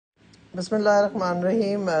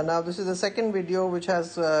Bismillahirrahmanirrahim. Now this is the second video which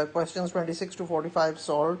has questions 26 to 45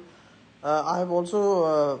 solved. I have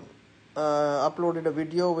also uploaded a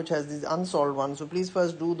video which has these unsolved ones. So please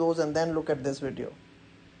first do those and then look at this video.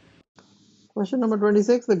 Question number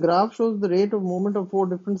 26. The graph shows the rate of movement of four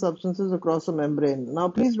different substances across a membrane. Now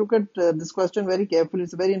please look at this question very carefully.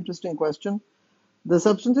 It's a very interesting question. The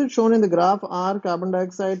substances shown in the graph are carbon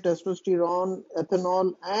dioxide, testosterone,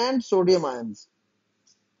 ethanol, and sodium ions.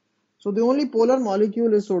 So the only polar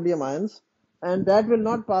molecule is sodium ions, and that will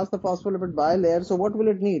not pass the phospholipid bilayer. So what will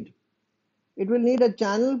it need? It will need a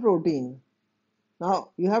channel protein. Now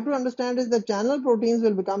you have to understand is the channel proteins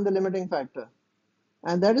will become the limiting factor,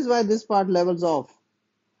 and that is why this part levels off.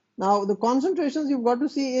 Now the concentrations you've got to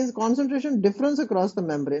see is concentration difference across the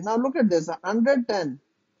membrane. Now look at this, 110.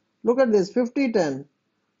 Look at this, 50-10.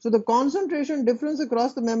 So the concentration difference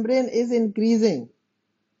across the membrane is increasing.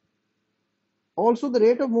 Also the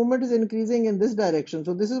rate of movement is increasing in this direction.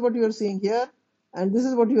 So this is what you are seeing here, and this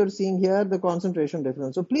is what you are seeing here, the concentration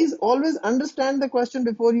difference. So please always understand the question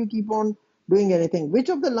before you keep on doing anything. Which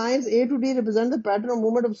of the lines A to D represent the pattern of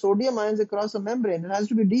movement of sodium ions across a membrane? It has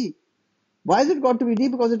to be D. Why is it got to be D?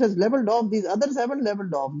 Because it has leveled off. These others haven't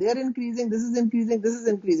leveled off. They are increasing. This is increasing. This is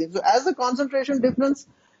increasing. So as the concentration difference,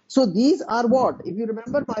 so these are what? If you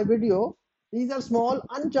remember my video, these are small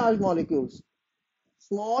uncharged molecules.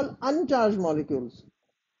 Small uncharged molecules.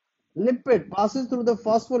 Lipid passes through the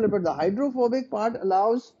phospholipid. The hydrophobic part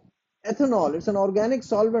allows ethanol. It's an organic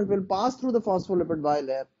solvent, will pass through the phospholipid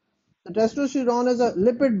bilayer. The testosterone is a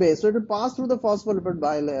lipid base, so it will pass through the phospholipid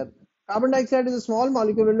bilayer. Carbon dioxide is a small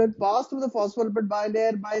molecule, it will pass through the phospholipid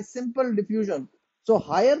bilayer by simple diffusion. So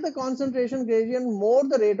higher the concentration gradient, more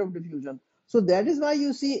the rate of diffusion. So that is why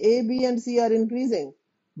you see A, B and C are increasing.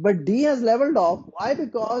 But D has leveled off. Why?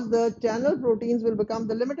 Because the channel proteins will become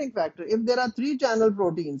the limiting factor. If there are 3 channel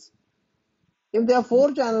proteins, if there are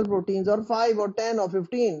 4 channel proteins or 5 or 10 or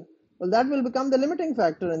 15, well, that will become the limiting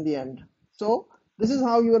factor in the end. So this is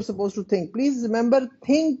how you are supposed to think. Please remember,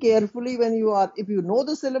 think carefully when you are, if you know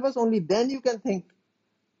the syllabus, only then you can think.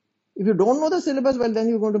 If you don't know the syllabus, well, then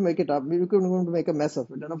you're going to make it up. You're going to make a mess of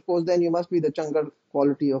it. And of course, then you must be the chungar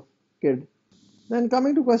quality of kid. Then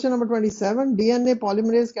coming to question number 27, DNA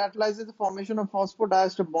polymerase catalyzes the formation of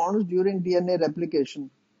phosphodiester bonds during DNA replication.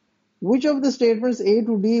 Which of the statements A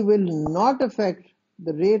to D will not affect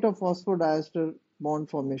the rate of phosphodiester bond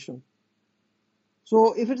formation?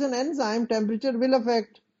 So if it's an enzyme, temperature will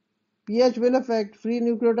affect, pH will affect, free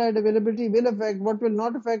nucleotide availability will affect. What will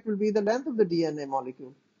not affect will be the length of the DNA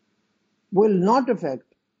molecule. Will not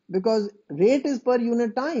affect, because rate is per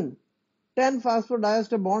unit time. 10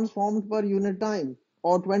 phosphodiester bonds formed per unit time,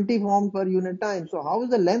 or 20 formed per unit time. So how is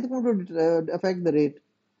the length going to affect the rate?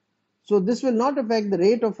 So this will not affect the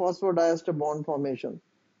rate of phosphodiester bond formation.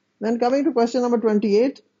 Then coming to question number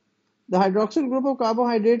 28, the hydroxyl group of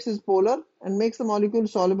carbohydrates is polar and makes the molecule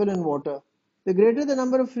soluble in water. The greater the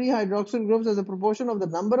number of free hydroxyl groups as a proportion of the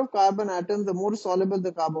number of carbon atoms, the more soluble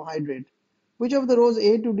the carbohydrate. Which of the rows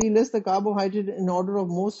A to D lists the carbohydrate in order of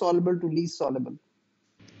most soluble to least soluble?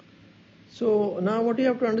 So now what you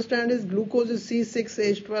have to understand is glucose is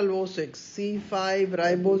C6H12O6, C5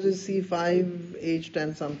 ribose is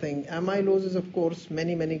C5H10 something. Amylose is of course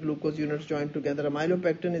many glucose units joined together.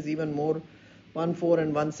 Amylopectin is even more, 1,4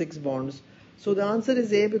 and 1,6 bonds. So the answer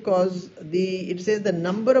is A, because it says the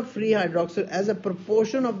number of free hydroxyl as a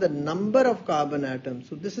proportion of the number of carbon atoms.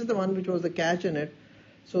 So this is the one which was the catch in it.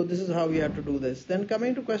 So this is how we have to do this. Then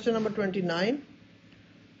coming to question number 29.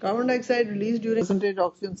 Carbon dioxide released during percentage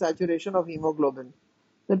oxygen saturation of hemoglobin.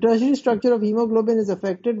 The tertiary structure of hemoglobin is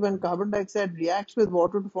affected when carbon dioxide reacts with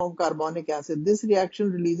water to form carbonic acid. This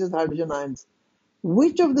reaction releases hydrogen ions.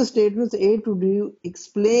 Which of the statements A to D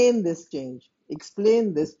explain this change?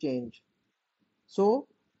 Explain this change. So,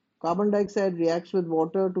 carbon dioxide reacts with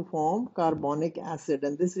water to form carbonic acid,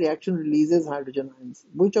 and this reaction releases hydrogen ions.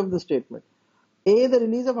 Which of the statement? A, the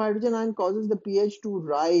release of hydrogen ion causes the pH to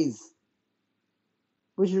rise,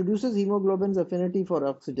 which reduces hemoglobin's affinity for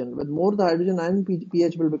oxygen. With more the hydrogen ion,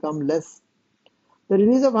 pH will become less. The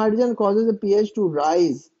release of hydrogen causes the pH to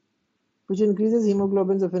rise, which increases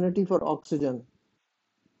hemoglobin's affinity for oxygen.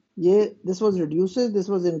 This was reduces, this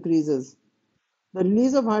was increases. The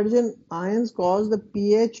release of hydrogen ions cause the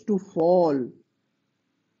pH to fall.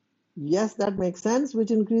 Yes, that makes sense,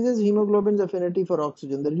 which increases hemoglobin's affinity for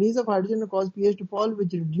oxygen. The release of hydrogen causes pH to fall,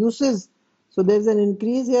 which reduces. So there's an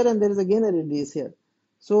increase here and there is again a release here.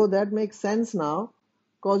 So that makes sense now.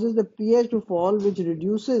 Causes the pH to fall, which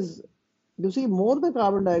reduces. You see, more the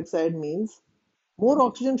carbon dioxide means more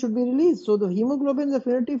oxygen should be released. So the hemoglobin's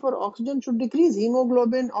affinity for oxygen should decrease.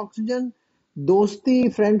 Hemoglobin, oxygen,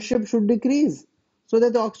 Dosti, friendship should decrease so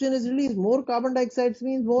that the oxygen is released. More carbon dioxide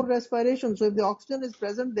means more respiration. So if the oxygen is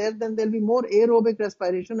present there, then there'll be more aerobic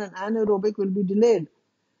respiration and anaerobic will be delayed.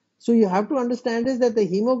 So you have to understand is that the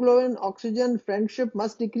hemoglobin oxygen friendship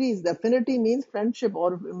must decrease. The affinity means friendship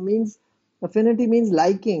or means affinity means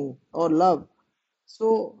liking or love.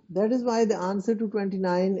 So that is why the answer to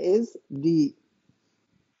 29 is D.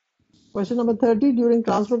 Question number 30. During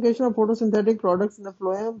translocation of photosynthetic products in the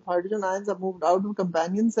phloem, hydrogen ions are moved out of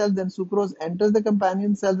companion cells, then sucrose enters the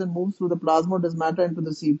companion cells and moves through the plasmodesmata into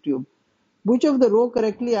the sieve tube. Which of the row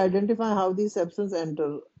correctly identify how these substances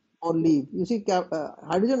enter or leave? You see,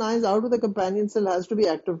 hydrogen ions out of the companion cell has to be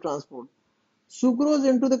active transport. Sucrose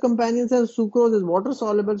into the companion cell, sucrose is water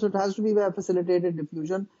soluble, so it has to be by facilitated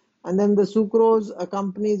diffusion. And then the sucrose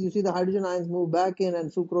accompanies, you see the hydrogen ions move back in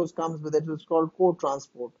and sucrose comes with it. It's called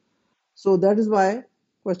co-transport. So that is why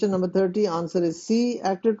question number 30 answer is C,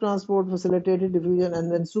 active transport, facilitated diffusion,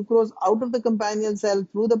 and then sucrose out of the companion cell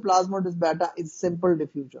through the plasmodesmata is simple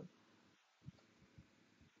diffusion.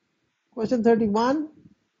 Question 31.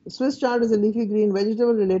 Swiss chard is a leafy green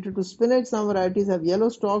vegetable related to spinach. Some varieties have yellow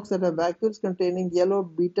stalks that have vacuoles containing yellow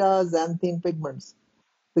beta-xanthine pigments.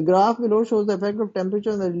 The graph below shows the effect of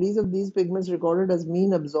temperature on the release of these pigments recorded as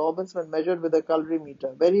mean absorbance when measured with a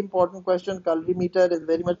colorimeter. Very important question. Colorimeter is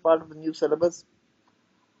very much part of the new syllabus.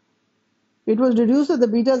 It was deduced that the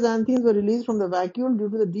beta-xanthines were released from the vacuole due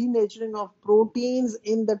to the denaturing of proteins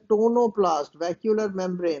in the tonoplast, vacuolar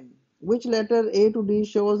membrane. Which letter A to D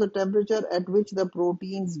shows the temperature at which the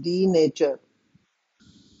proteins denature?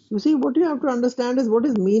 You see, what you have to understand is what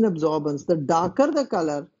is mean absorbance. The darker the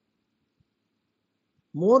color,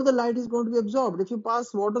 more the light is going to be absorbed. If you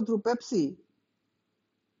pass water through Pepsi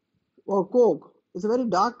or Coke, it's a very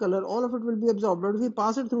dark color, all of it will be absorbed. But if you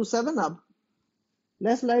pass it through 7 Up,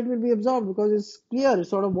 less light will be absorbed because it's clear, it's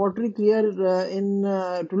sort of watery clear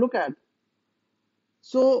to look at.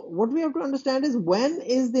 So what we have to understand is when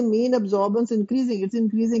is the mean absorbance increasing? It's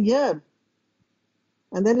increasing here.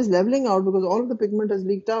 And then it's leveling out because all of the pigment has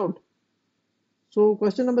leaked out. So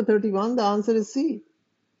question number 31, the answer is C.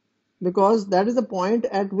 Because that is the point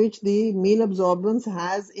at which the mean absorbance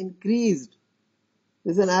has increased.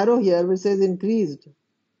 There's an arrow here which says increased.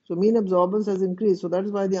 So mean absorbance has increased. So that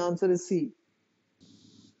is why the answer is C.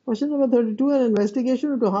 Question number 32, an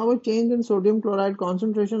investigation into how a change in sodium chloride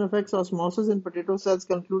concentration affects osmosis in potato cells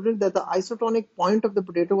concluded that the isotonic point of the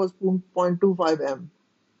potato was 0.25 m.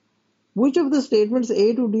 Which of the statements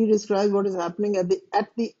A to D describes what is happening at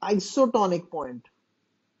the isotonic point,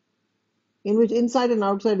 in which inside and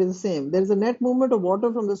outside is the same? There is a net movement of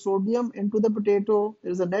water from the sodium into the potato.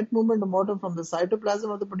 There is a net movement of water from the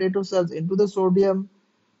cytoplasm of the potato cells into the sodium.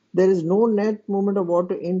 There is no net movement of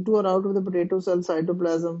water into or out of the potato cell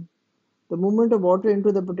cytoplasm. The movement of water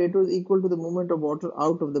into the potato is equal to the movement of water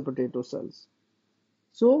out of the potato cells.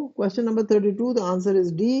 So question number 32, the answer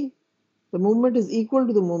is D. The movement is equal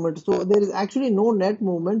to the movement. So there is actually no net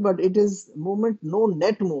movement, but it is movement, no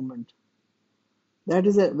net movement. That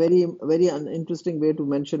is a very interesting way to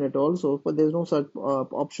mention it also, but there is no such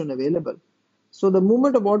option available. So the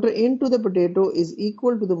movement of water into the potato is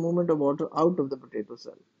equal to the movement of water out of the potato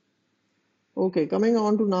cell. Okay, coming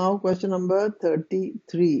on to now question number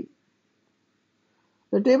 33.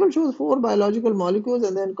 The table shows 4 biological molecules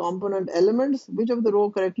and then component elements. Which of the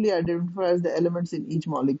row correctly identifies the elements in each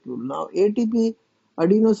molecule? Now, ATP,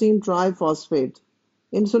 adenosine triphosphate.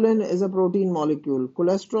 Insulin is a protein molecule.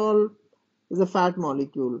 Cholesterol is a fat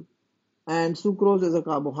molecule. And sucrose is a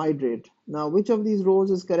carbohydrate. Now, which of these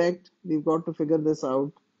rows is correct? We've got to figure this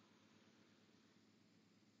out.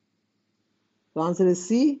 The answer is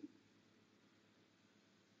C.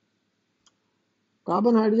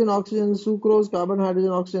 Carbon, hydrogen, oxygen, sucrose, carbon,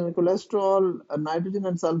 hydrogen, oxygen, cholesterol, nitrogen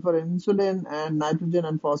and sulfur in insulin, and nitrogen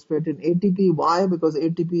and phosphate in ATP. Why? Because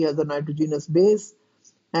ATP has a nitrogenous base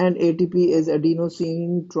and ATP is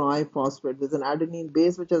adenosine triphosphate. There's an adenine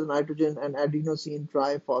base which has nitrogen and adenosine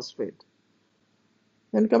triphosphate.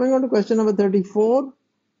 Then coming on to question number 34.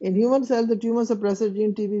 In human cells, the tumor suppressor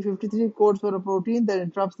gene TP53 codes for a protein that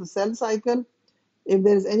interrupts the cell cycle if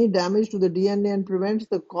there is any damage to the DNA and prevents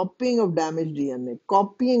the copying of damaged DNA.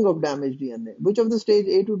 Copying of damaged DNA. Which of the stage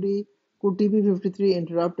A to D could TP53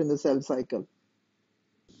 interrupt in the cell cycle?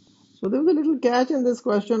 So there was a little catch in this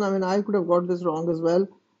question. I mean, I could have got this wrong as well.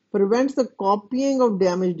 Prevents the copying of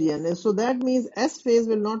damaged DNA. So that means S phase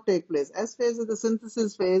will not take place. S phase is the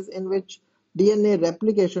synthesis phase in which DNA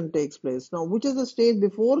replication takes place. Now, which is the stage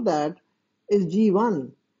before that is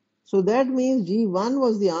G1. So that means G1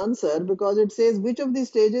 was the answer because it says which of these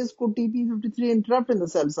stages could TP53 interrupt in the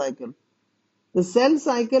cell cycle. The cell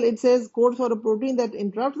cycle, it says code for a protein that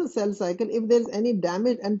interrupts the cell cycle if there is any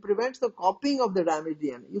damage and prevents the copying of the damaged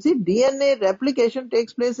DNA. You see, DNA replication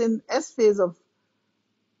takes place in the S phase of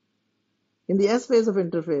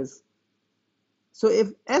interphase. So if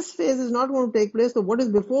S phase is not going to take place, so what is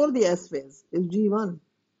before the S phase is G1,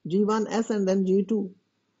 G1S and then G2.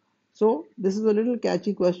 So this is a little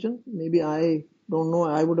catchy question. Maybe I don't know.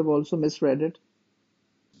 I would have also misread it.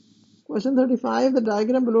 Question 35. The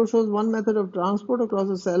diagram below shows one method of transport across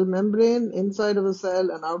a cell membrane. Inside of the cell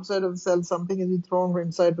and outside of the cell, something is thrown from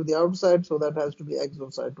inside to the outside, so that has to be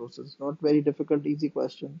exocytosis. Not very difficult, easy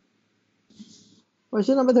question.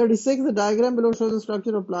 Question number 36. The diagram below shows the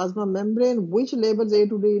structure of plasma membrane. Which labels A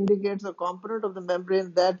to D indicates a component of the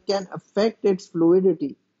membrane that can affect its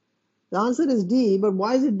fluidity? The answer is D, but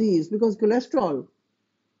why is it D? It's because cholesterol.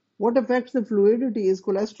 What affects the fluidity is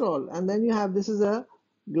cholesterol. And then you have, this is a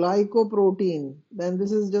glycoprotein. Then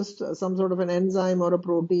this is just some sort of an enzyme or a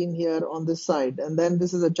protein here on this side. And then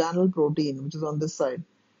this is a channel protein, which is on this side.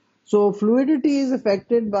 So fluidity is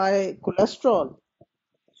affected by cholesterol.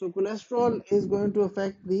 So cholesterol is going to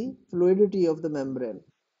affect the fluidity of the membrane.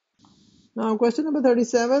 Now, question number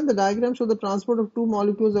 37, the diagram shows the transport of two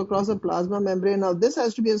molecules across a plasma membrane. Now, this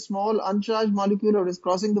has to be a small uncharged molecule or is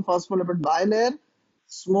crossing the phospholipid bilayer.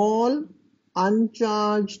 Small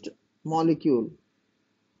uncharged molecule.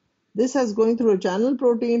 This has going through a channel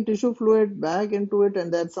protein, tissue fluid, back into it,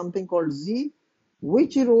 and that's something called Z.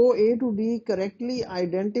 Which row A to D correctly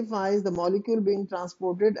identifies the molecule being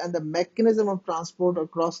transported and the mechanism of transport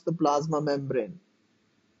across the plasma membrane?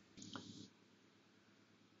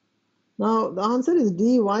 Now, the answer is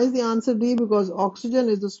D. Why is the answer D? Because oxygen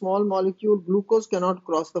is the small molecule. Glucose cannot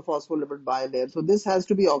cross the phospholipid bilayer. So this has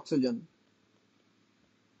to be oxygen.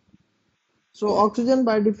 So oxygen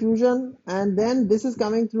by diffusion, and then this is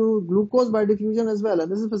coming through glucose by diffusion as well.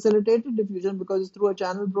 And this is facilitated diffusion because it's through a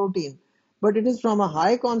channel protein. But it is from a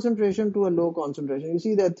high concentration to a low concentration. You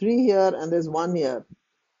see there are three here and there's one here.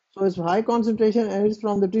 So it's high concentration and it's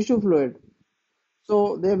from the tissue fluid.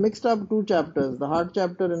 So they mixed up two chapters, the heart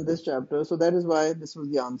chapter and this chapter. So that is why this was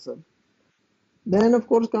the answer. Then, of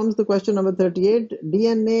course, comes the question number 38.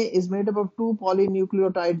 DNA is made up of two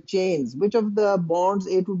polynucleotide chains. Which of the bonds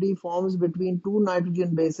A to D forms between two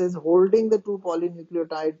nitrogen bases holding the two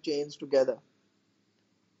polynucleotide chains together?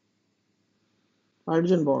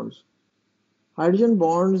 Hydrogen bonds. Hydrogen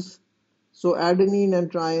bonds, so adenine and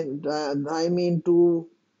thymine 2,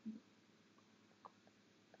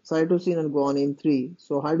 cytosine and guanine 3.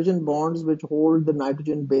 So hydrogen bonds which hold the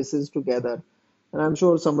nitrogen bases together. And I'm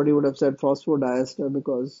sure somebody would have said phosphodiester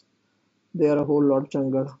because they are a whole lot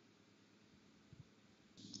chunga.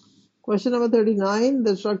 Question number 39.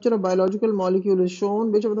 The structure of biological molecule is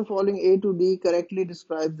shown. Which of the following A to D correctly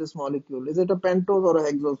describes this molecule? Is it a pentose or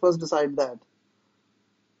a hexose? First decide that.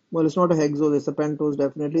 Well, it's not a hexose, it's a pentose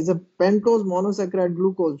definitely. It's a pentose monosaccharide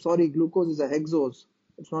glucose. Sorry, glucose is a hexose.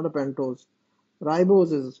 It's not a pentose.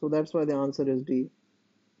 Ribose is, so that's why the answer is D.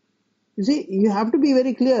 You see, you have to be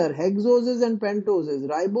very clear. Hexoses and pentoses.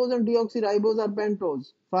 Ribose and deoxyribose are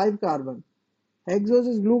pentose, 5 carbon. Hexose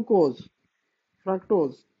is glucose,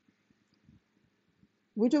 fructose.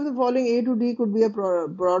 Which of the following A to D could be a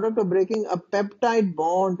product of breaking a peptide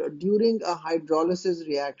bond during a hydrolysis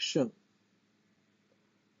reaction?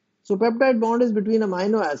 So peptide bond is between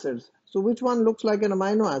amino acids. So which one looks like an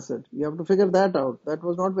amino acid? You have to figure that out. That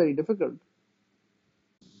was not very difficult.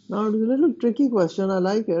 Now it is a little tricky question. I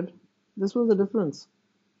like it. This was the difference.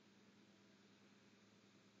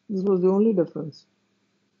 This was the only difference.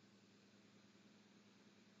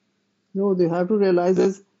 No, you have to realize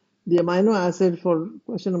is the amino acid for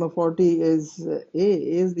question number 40 is A. A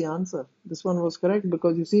is the answer. This one was correct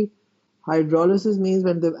because you see, hydrolysis means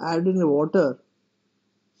when they've added in water.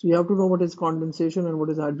 So you have to know what is condensation and what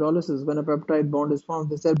is hydrolysis. When a peptide bond is formed,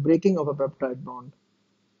 they say breaking of a peptide bond.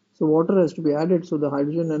 So water has to be added, so the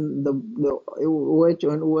hydrogen and the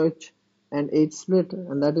OH and OH and H split,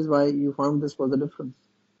 and that is why you found this was the difference.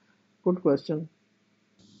 Good question.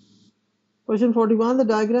 Question 41. The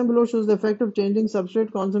diagram below shows the effect of changing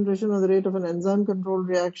substrate concentration on the rate of an enzyme controlled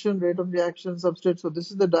reaction, rate of reaction substrate. So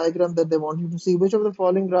this is the diagram that they want you to see. Which of the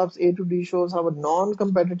following graphs A to D shows how a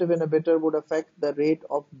non-competitive inhibitor would affect the rate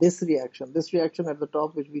of this reaction at the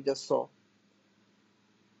top which we just saw.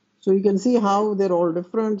 So you can see how they're all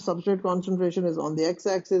different. Substrate concentration is on the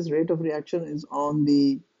x-axis, rate of reaction is on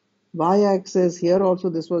the y-axis. Here also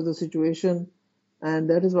this was the situation.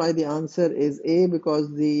 And that is why the answer is A,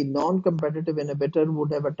 because the non-competitive inhibitor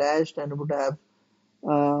would have attached and would have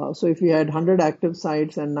So if we had 100 active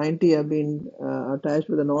sites and 90 have been attached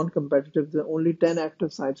with a non-competitive, the only 10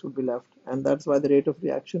 active sites would be left, and that's why the rate of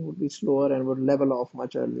reaction would be slower and would level off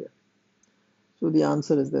much earlier. So the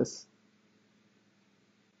answer is this.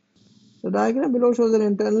 The diagram below shows an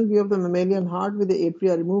internal view of the mammalian heart with the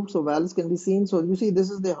atria removed, so valves can be seen. So you see, this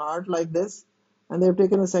is the heart like this, and they've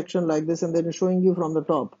taken a section like this, and they're showing you from the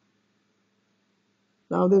top.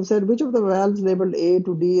 Now they've said which of the valves labeled A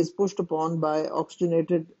to D is pushed upon by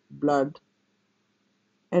oxygenated blood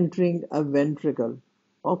entering a ventricle.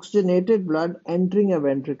 Oxygenated blood entering a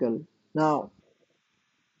ventricle. Now,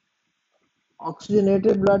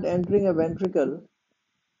 oxygenated blood entering a ventricle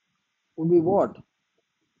would be what?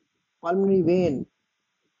 Pulmonary vein.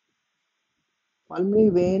 Pulmonary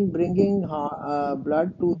vein bringing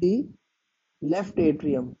blood to the left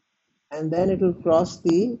atrium, and then it will cross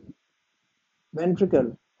the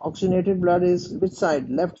ventricle. Oxygenated blood is which side?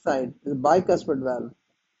 Left side. The bicuspid valve.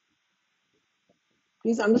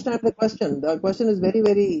 Please understand the question. The question is very,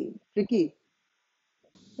 very tricky.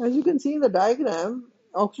 As you can see in the diagram,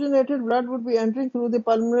 oxygenated blood would be entering through the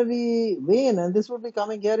pulmonary vein, and this would be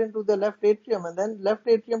coming here into the left atrium, and then left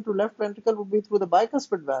atrium to left ventricle would be through the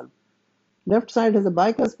bicuspid valve. Left side has a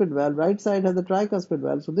bicuspid valve, right side has a tricuspid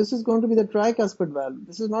valve. So this is going to be the tricuspid valve.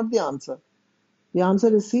 This is not the answer. The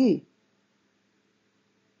answer is C.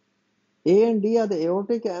 A and D are the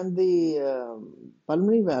aortic and the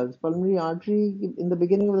pulmonary valves, pulmonary artery in the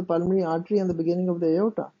beginning of the pulmonary artery and the beginning of the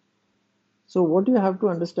aorta. So what you have to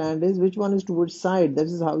understand is which one is to which side. That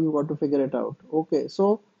is how you got to figure it out. Okay,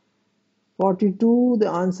 so 42, the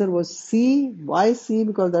answer was C. Why C?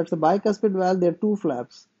 Because that's a bicuspid valve. There are two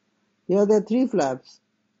flaps. Here there are three flaps.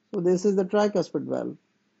 So this is the tricuspid valve.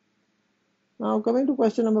 Now coming to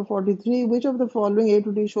question number 43, which of the following A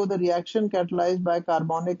to D show the reaction catalyzed by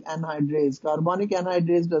carbonic anhydrase? Carbonic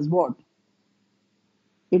anhydrase does what?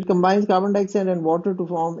 It combines carbon dioxide and water to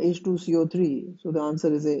form H2CO3. So the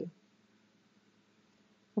answer is A.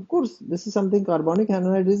 Of course, this is something carbonic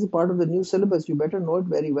anhydrase is part of the new syllabus. You better know it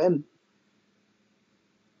very well.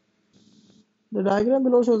 The diagram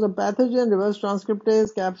below shows a pathogen, reverse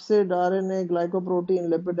transcriptase, capsid, RNA, glycoprotein,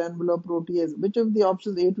 lipid envelope protease. Which of the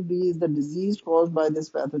options A to D is the disease caused by this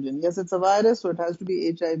pathogen? Yes, it's a virus, so it has to be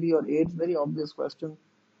HIV or AIDS. Very obvious question.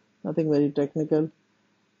 Nothing very technical.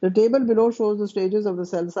 The table below shows the stages of the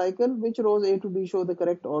cell cycle. Which rows A to D show the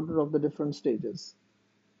correct order of the different stages?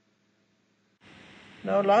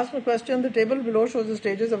 Now, last question. The table below shows the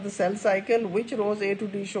stages of the cell cycle. Which rows A to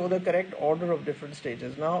D show the correct order of different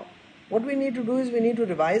stages? Now, what we need to do is we need to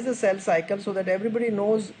revise the cell cycle so that everybody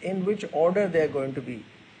knows in which order they are going to be.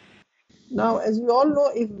 Now, as we all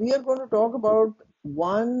know, if we are going to talk about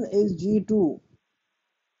 1 is G2,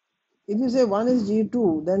 if you say 1 is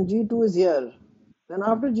G2, then G2 is here. Then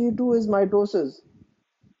after G2 is mitosis,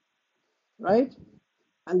 right?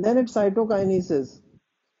 And then it's cytokinesis.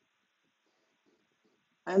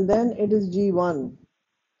 And then it is G1.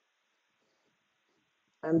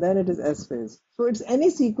 And then it is S phase. So it's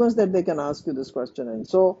any sequence that they can ask you this question in.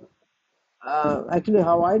 So actually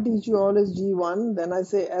how I teach you all is G1, then I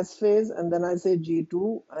say S phase, and then I say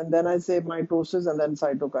G2, and then I say mitosis, and then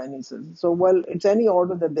cytokinesis. So well, it's any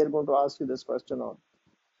order that they're going to ask you this question on.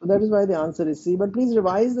 So that is why the answer is C. But please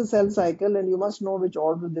revise the cell cycle, and you must know which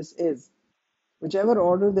order this is. Whichever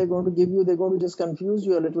order they're going to give you, they're going to just confuse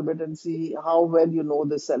you a little bit and see how well you know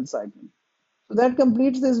this cell cycle. So that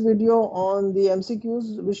completes this video on the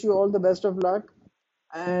MCQs. Wish you all the best of luck,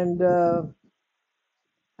 and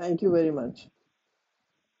thank you very much.